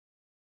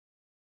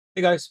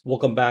Hey guys,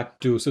 welcome back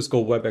to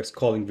Cisco WebEx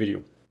calling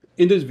video.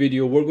 In this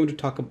video, we're going to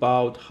talk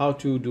about how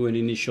to do an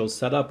initial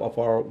setup of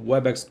our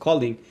WebEx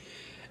calling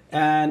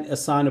and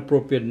assign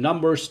appropriate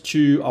numbers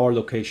to our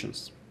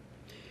locations.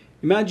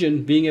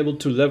 Imagine being able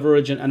to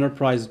leverage an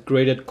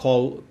enterprise-graded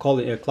cloud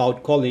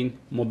calling,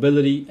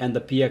 mobility, and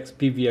the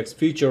PVX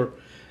feature,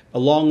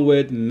 along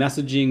with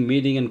messaging,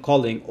 meeting, and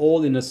calling,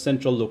 all in a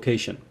central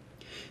location.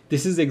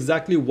 This is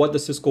exactly what the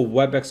Cisco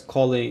WebEx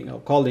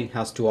calling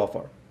has to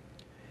offer.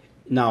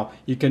 Now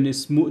you can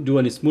do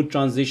a smooth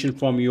transition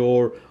from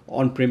your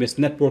on-premise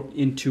network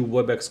into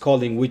WebEx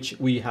calling, which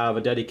we have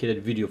a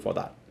dedicated video for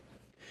that.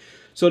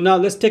 So now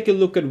let's take a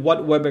look at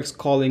what WebEx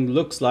calling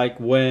looks like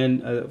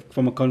when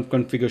from a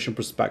configuration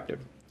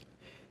perspective.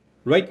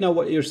 Right now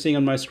what you're seeing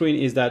on my screen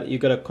is that you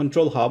got a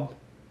control hub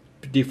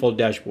default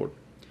dashboard.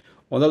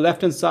 On the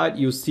left hand side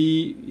you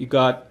see you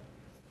got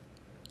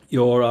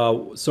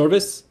your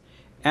service,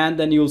 and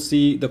then you'll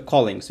see the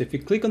calling. So if you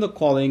click on the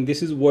calling,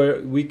 this is where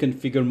we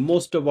configure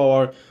most of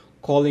our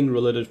calling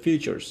related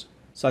features,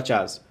 such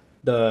as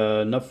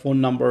the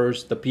phone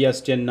numbers, the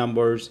PSTN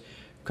numbers,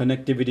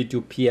 connectivity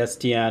to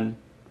PSTN,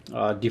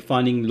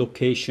 defining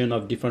location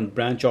of different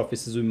branch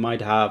offices we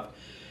might have,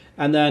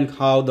 and then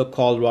how the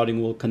call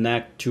routing will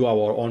connect to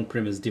our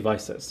on-premise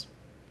devices.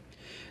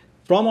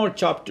 From our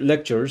chopped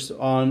lectures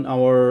on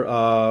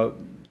our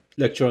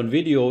lecture on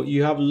video,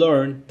 you have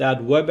learned that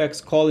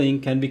WebEx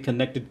calling can be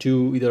connected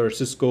to either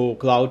Cisco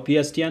Cloud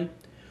PSTN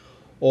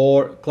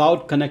or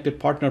Cloud Connected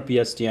Partner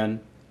PSTN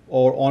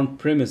or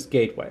on-premise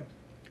gateway.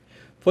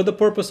 For the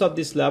purpose of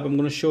this lab, I'm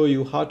going to show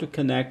you how to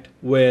connect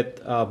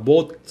with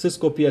both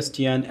Cisco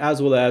PSTN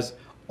as well as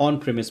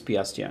on-premise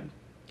PSTN.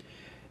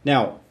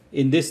 Now,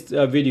 in this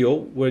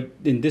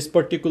in this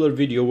particular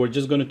video, we're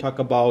just going to talk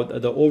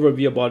about the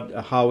overview about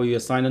how you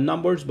assign the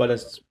numbers, but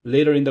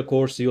later in the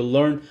course, you'll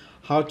learn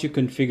how to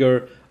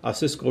configure a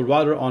Cisco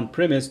router on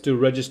premise to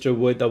register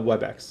with a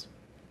WebEx.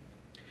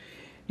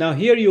 Now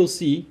here you'll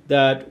see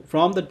that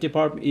from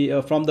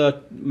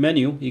the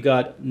menu, you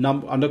got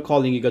under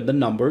calling, you got the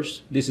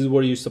numbers. This is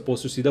where you're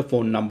supposed to see the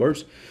phone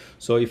numbers.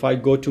 So if I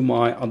go to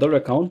my other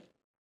account,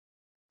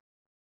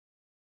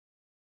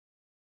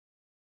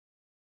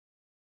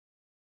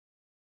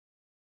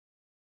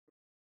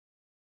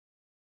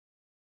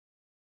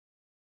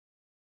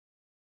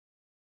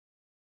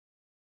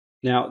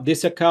 now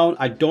this account,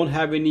 I don't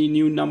have any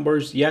new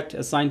numbers yet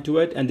assigned to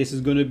it, and this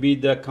is going to be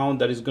the account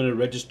that is going to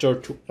register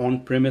to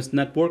on-premise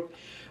network.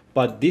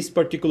 But this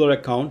particular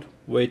account,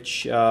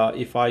 which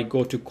if I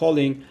go to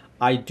calling,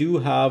 I do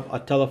have a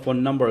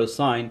telephone number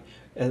assigned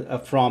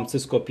from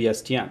Cisco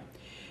PSTN.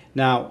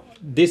 Now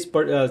this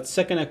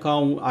second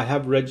account, I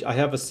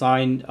have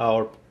assigned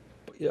or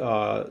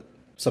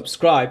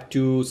subscribed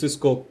to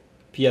Cisco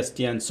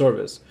PSTN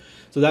service.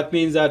 So that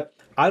means that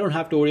I don't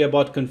have to worry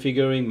about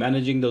configuring,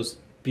 managing those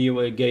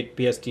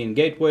PSTN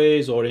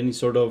gateways or any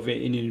sort of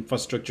any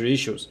infrastructure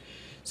issues.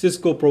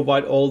 Cisco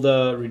provide all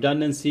the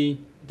redundancy,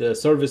 the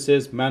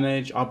services,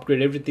 manage,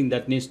 upgrade everything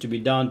that needs to be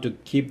done to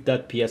keep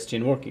that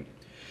PSTN working.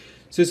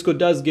 Cisco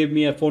does give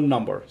me a phone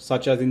number,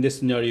 such as in this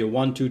scenario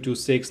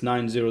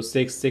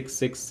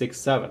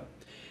 12269066667.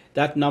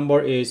 That number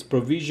is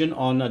provisioned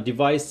on a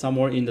device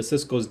somewhere in the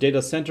Cisco's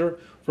data center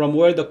from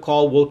where the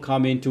call will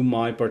come into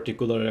my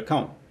particular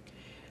account.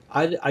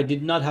 I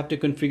did not have to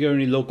configure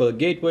any local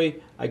gateway.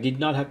 I did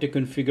not have to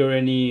configure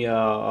any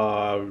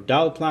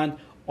dial plan.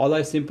 All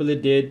I simply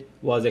did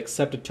was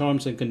accept the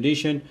terms and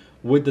condition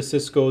with the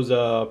Cisco's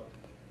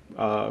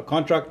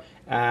contract,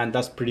 and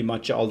that's pretty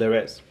much all there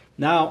is.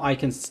 Now I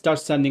can start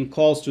sending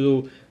calls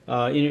to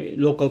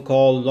local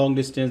call, long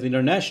distance,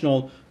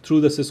 international through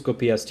the Cisco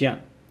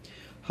PSTN.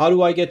 How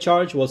do I get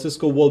charged? Well,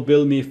 Cisco will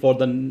bill me for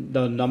the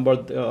number,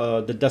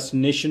 the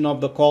destination of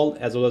the call,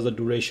 as well as the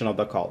duration of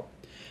the call.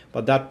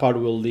 But that part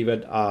we'll leave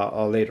it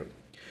later.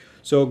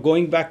 So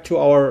going back to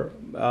our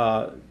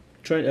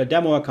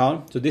demo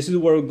account, so this is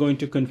where we're going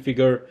to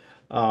configure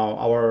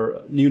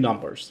our new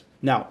numbers.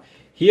 Now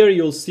here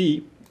you'll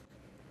see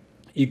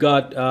you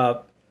got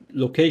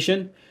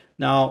location.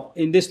 Now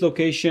in this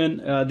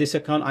location, this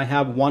account, I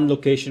have one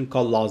location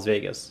called Las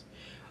Vegas.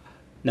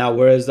 Now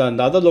whereas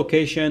another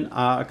location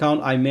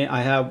account,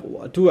 I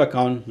have two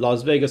accounts,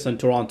 Las Vegas and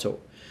Toronto.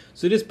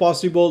 So it is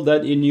possible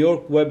that in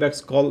your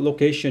WebEx call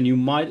location, you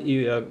might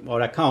or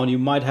account, you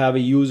might have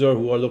a user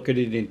who are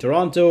located in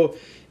Toronto.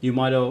 You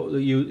might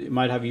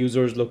have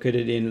users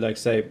located in, like,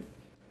 say,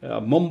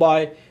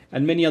 Mumbai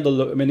and many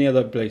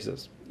other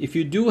places. If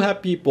you do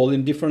have people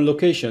in different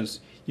locations,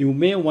 you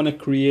may want to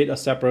create a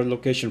separate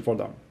location for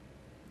them.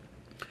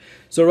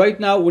 So right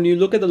now, when you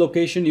look at the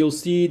location, you'll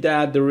see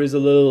that there is a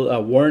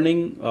little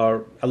warning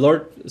or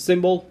alert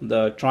symbol,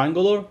 the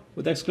triangular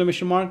with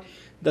exclamation mark.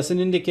 That's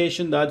an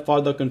indication that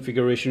further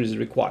configuration is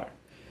required.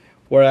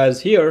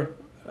 Whereas here,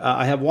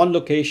 I have one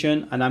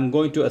location and I'm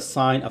going to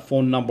assign a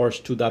phone numbers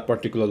to that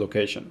particular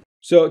location.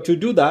 So to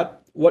do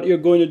that, what you're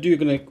going to do, you're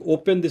going to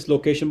open this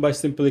location by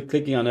simply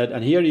clicking on it.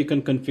 And here you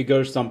can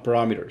configure some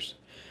parameters.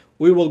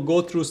 We will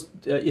go through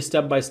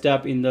step by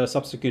step in the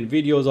subsequent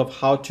videos of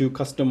how to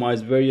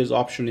customize various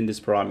options in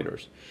these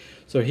parameters.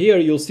 So here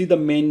you'll see the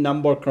main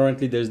number.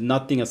 Currently there's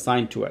nothing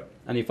assigned to it,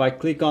 and if I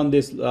click on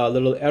this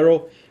little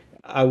arrow,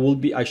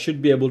 I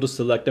should be able to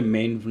select a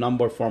main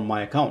number for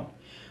my account.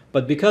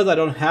 But because I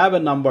don't have a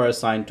number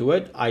assigned to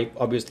it, I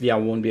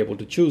won't be able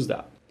to choose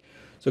that.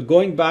 So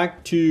going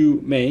back to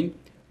main,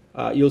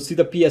 you'll see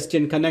the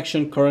PSTN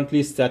connection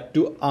currently set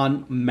to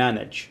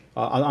unmanage,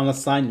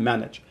 unassigned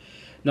manage.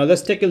 Now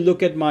let's take a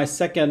look at my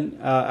second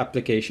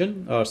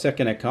application or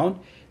second account.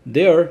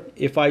 There,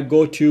 if I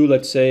go to,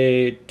 let's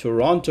say,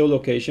 Toronto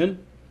location,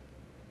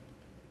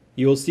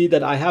 you'll see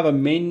that I have a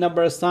main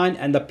number assigned,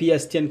 and the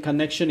PSTN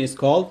connection is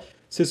called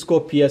Cisco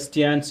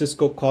PSTN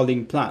Cisco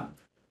Calling Plan.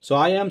 So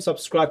I am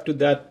subscribed to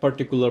that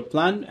particular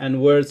plan,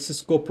 and where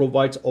Cisco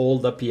provides all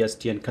the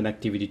PSTN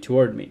connectivity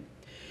toward me.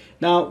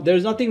 Now,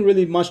 there's nothing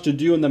really much to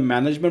do in the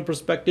management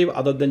perspective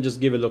other than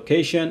just give a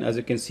location. As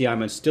you can see,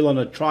 I'm still on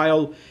a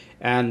trial,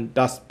 and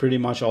that's pretty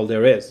much all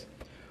there is.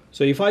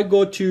 So if I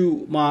go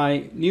to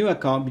my new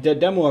account, the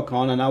demo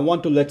account, and I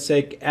want to, let's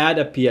say, add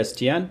a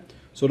PSTN,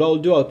 so what I'll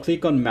do, I'll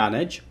click on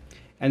manage,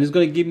 and it's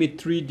going to give me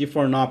 3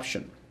 different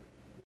options.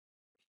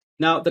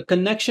 Now, the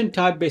connection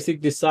type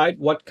basically decide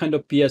what kind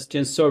of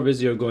PSTN service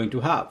you're going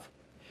to have.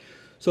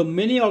 So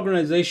many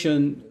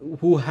organizations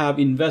who have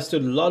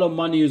invested a lot of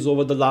money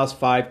over the last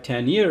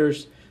 5-10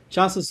 years,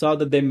 chances are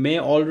that they may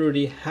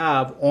already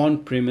have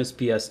on-premise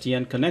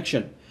PSTN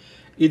connection.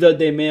 Either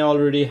they may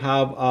already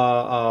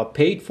have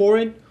paid for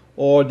it,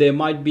 or they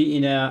might be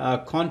in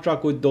a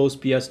contract with those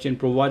PSTN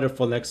provider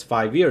for the next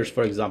 5 years,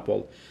 for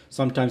example.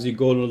 Sometimes you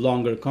go to a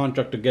longer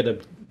contract to get a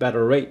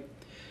better rate.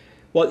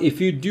 Well,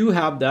 if you do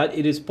have that,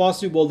 it is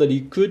possible that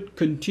you could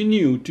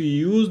continue to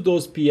use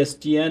those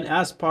PSTN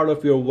as part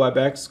of your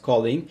WebEx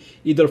calling,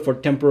 either for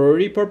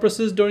temporary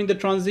purposes during the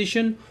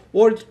transition,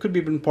 or it could be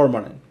even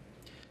permanent.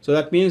 So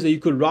that means that you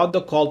could route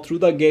the call through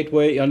the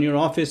gateway on your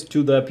office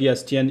to the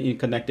PSTN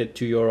connected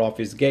to your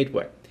office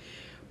gateway.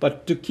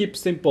 But to keep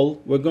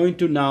simple, we're going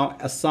to now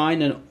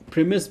assign a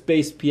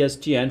premise-based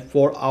PSTN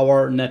for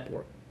our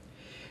network.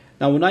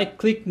 Now, when I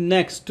click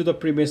next to the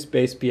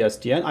premise-based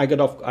PSTN, I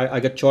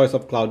get choice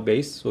of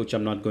cloud-based, which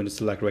I'm not going to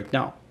select right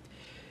now.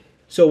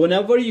 So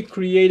whenever you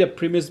create a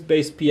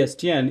premise-based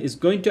PSTN, it's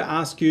going to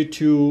ask you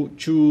to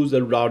choose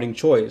a routing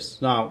choice.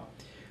 Now,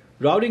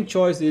 routing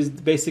choice is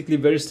basically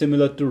very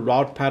similar to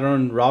route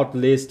pattern, route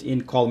list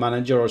in Call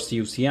Manager or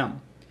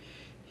CUCM.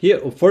 Here,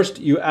 first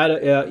you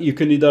add, you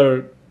can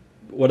either,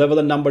 whatever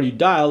the number you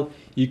dial,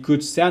 you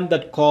could send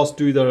that calls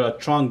to either a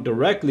trunk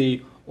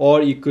directly,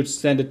 or you could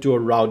send it to a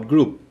route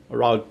group, a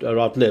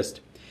route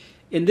list.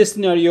 In this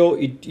scenario,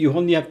 you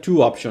only have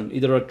 2 options,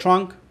 either a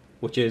trunk,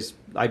 which is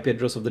the IP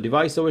address of the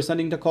device that we're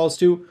sending the calls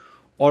to,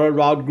 or a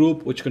route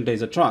group, which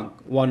contains a trunk,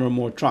 one or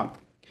more trunk.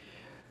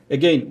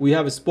 Again, we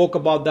have spoke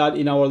about that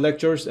in our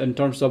lectures in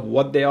terms of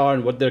what they are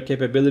and what their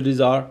capabilities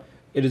are.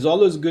 It is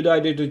always a good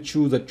idea to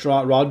choose a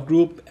route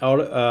group or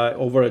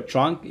over a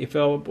trunk,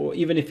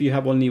 even if you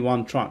have only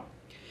one trunk.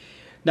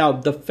 Now,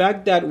 the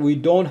fact that we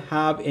don't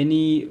have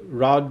any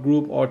route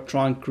group or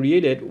trunk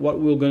created, what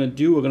we're going to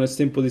do, we're going to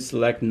simply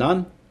select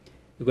none.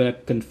 We're going to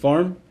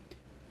confirm,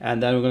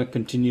 and then we're going to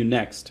continue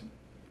next.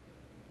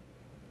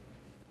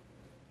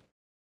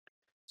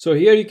 So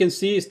here you can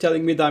see it's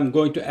telling me that I'm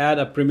going to add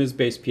a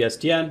premise-based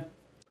PSTN.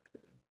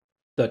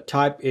 The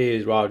type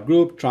is route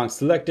group, trunk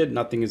selected,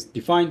 nothing is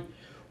defined.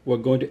 We're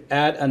going to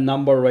add a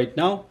number right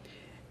now,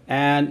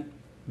 and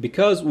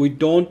because we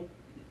don't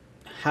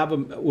have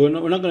we're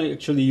not going to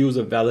actually use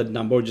a valid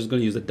number, we're just going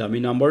to use the dummy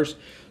numbers.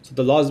 So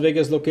the Las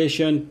Vegas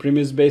location,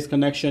 premise-based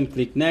connection,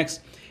 click next,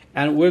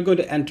 and we're going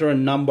to enter a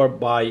number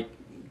by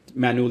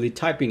manually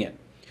typing it.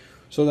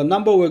 So the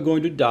number we're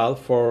going to dial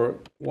for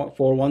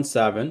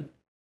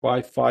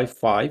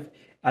 417-555,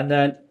 and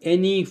then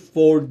any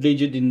 4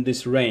 digit in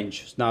this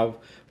range. Now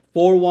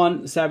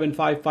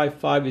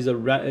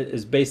 417555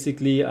 is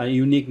basically a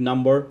unique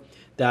number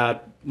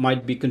that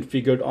might be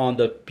configured on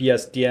the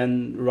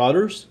PSTN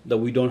routers that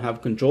we don't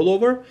have control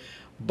over,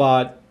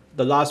 but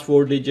the last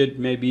 4 digit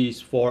maybe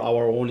is for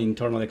our own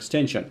internal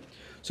extension.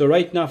 So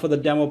right now, for the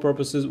demo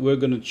purposes, we're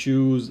going to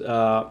choose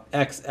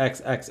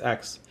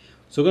XXXX.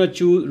 So we're going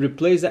to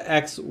replace the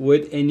X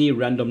with any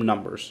random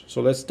numbers.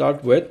 So let's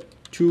start with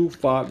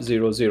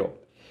 2500.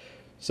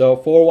 So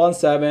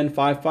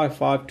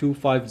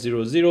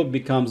 417-555-2500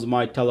 becomes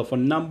my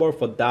telephone number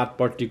for that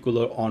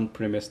particular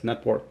on-premise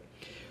network.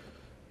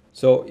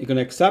 So you're going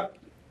to accept,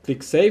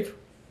 click save,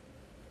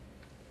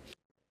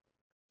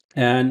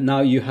 and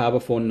now you have a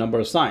phone number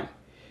assigned.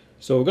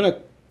 So we're going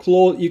to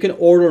close. You can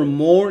order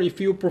more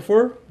if you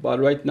prefer, but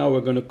right now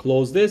we're going to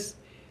close this,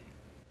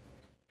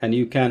 and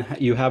you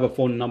have a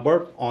phone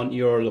number on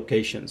your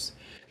locations.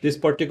 This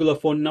particular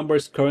phone number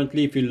is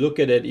currently, if you look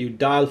at it, you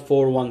dial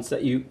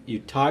 417, you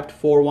typed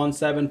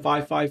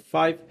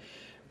 417-555,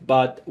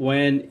 but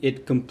when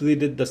it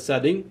completed the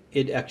setting,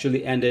 it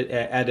actually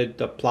added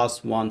the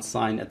 +1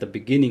 sign at the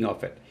beginning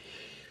of it.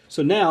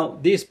 So now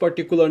this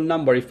particular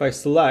number, if I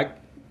select,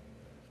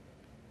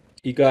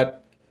 you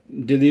got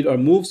delete or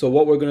move. So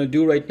what we're going to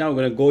do right now, we're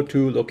going to go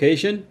to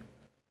location.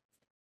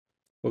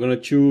 We're going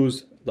to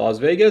choose Las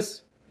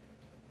Vegas,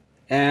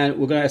 and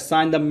we're going to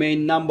assign the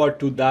main number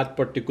to that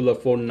particular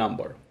phone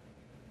number.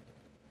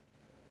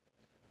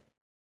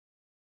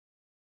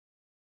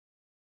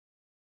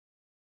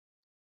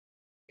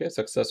 Okay,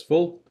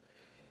 successful.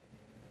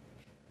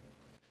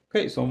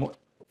 Okay, so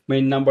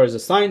main number is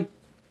assigned.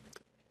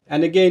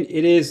 And again,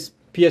 it is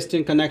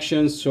PSTN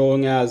connections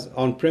showing as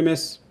on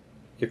premise.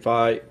 If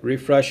I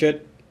refresh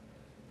it,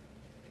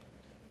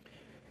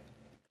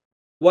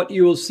 what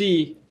you will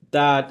see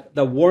that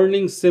the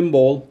warning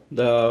symbol,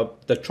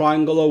 the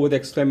triangular with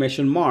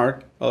exclamation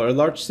mark or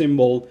alert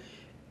symbol,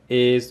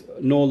 is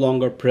no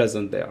longer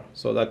present there.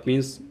 So that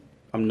means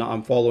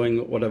I'm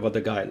following whatever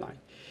the guideline.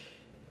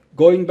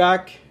 Going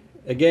back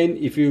again,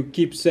 if you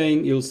keep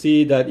saying, you'll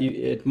see that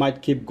it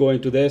might keep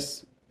going to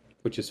this,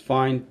 which is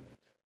fine.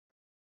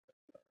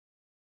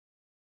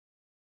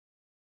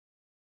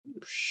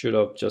 Should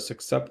have just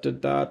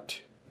accepted that.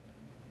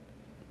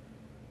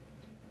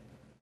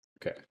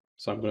 Okay,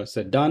 so I'm going to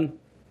say done.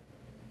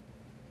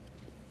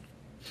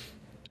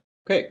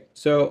 Okay,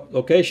 so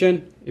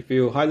location, if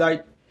you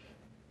highlight,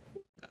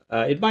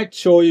 it might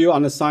show you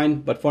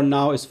unassigned, but for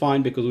now it's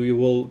fine because we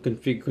will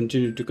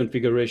continue to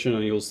configuration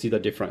and you'll see the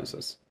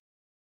differences.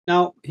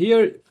 Now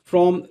here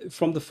from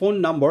the phone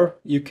number,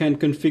 you can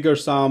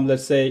configure some,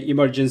 let's say,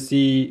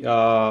 emergency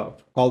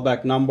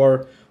callback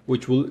number,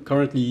 which will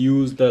currently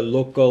use the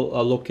local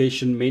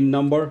location main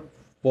number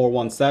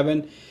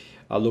 417.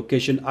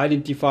 Location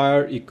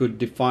identifier, you could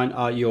define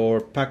your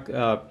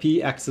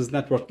P access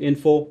network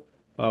info.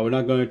 We're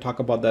not going to talk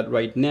about that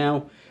right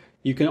now.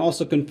 You can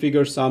also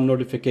configure some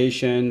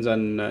notifications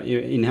and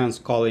enhance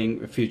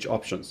calling feature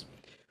options.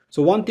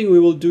 So one thing we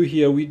will do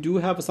here, we do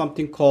have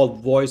something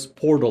called voice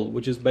portal,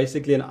 which is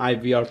basically an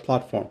IVR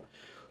platform.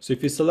 So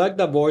if you select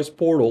the voice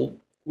portal,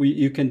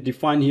 you can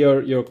define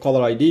here your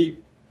caller ID.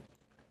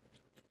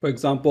 For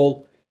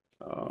example,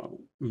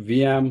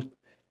 VM,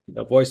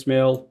 the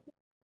voicemail,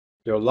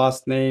 your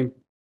last name.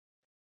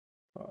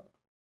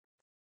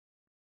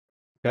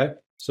 Okay,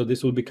 so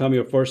this will become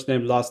your first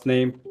name, last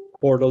name,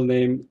 portal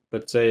name,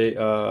 let's say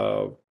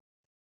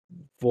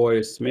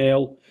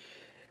voicemail.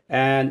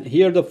 And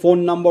here the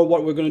phone number,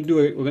 what we're going to do,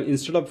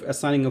 instead of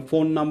assigning a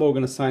phone number, we're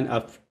going to assign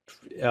a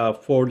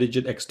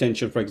 4-digit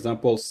extension, for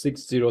example,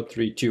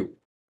 6032.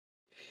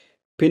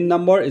 PIN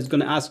number is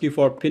going to ask you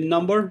for a PIN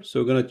number.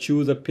 So we're going to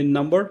choose a PIN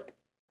number.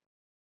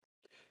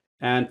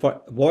 And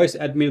for voice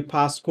admin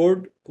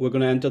passcode, we're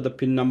going to enter the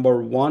PIN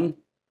number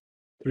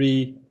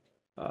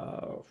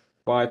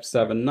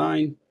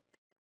 13579.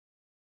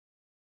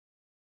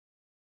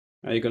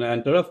 And you're going to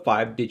enter a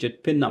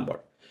 5-digit PIN number.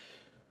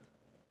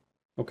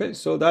 Okay,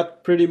 so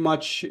that pretty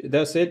much,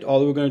 that's it.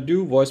 All we're going to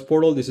do, voice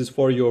portal, this is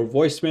for your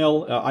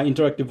voicemail,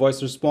 interactive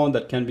voice response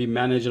that can be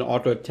managed and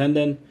auto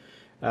attendant.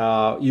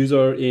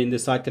 User in the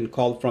site can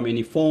call from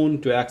any phone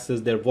to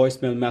access their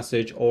voicemail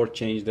message or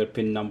change their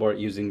PIN number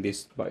using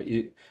this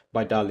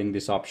by dialing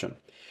this option.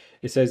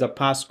 It says a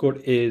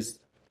passcode is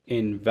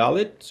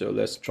invalid. So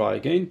let's try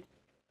again.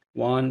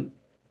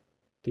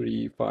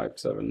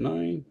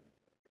 13579.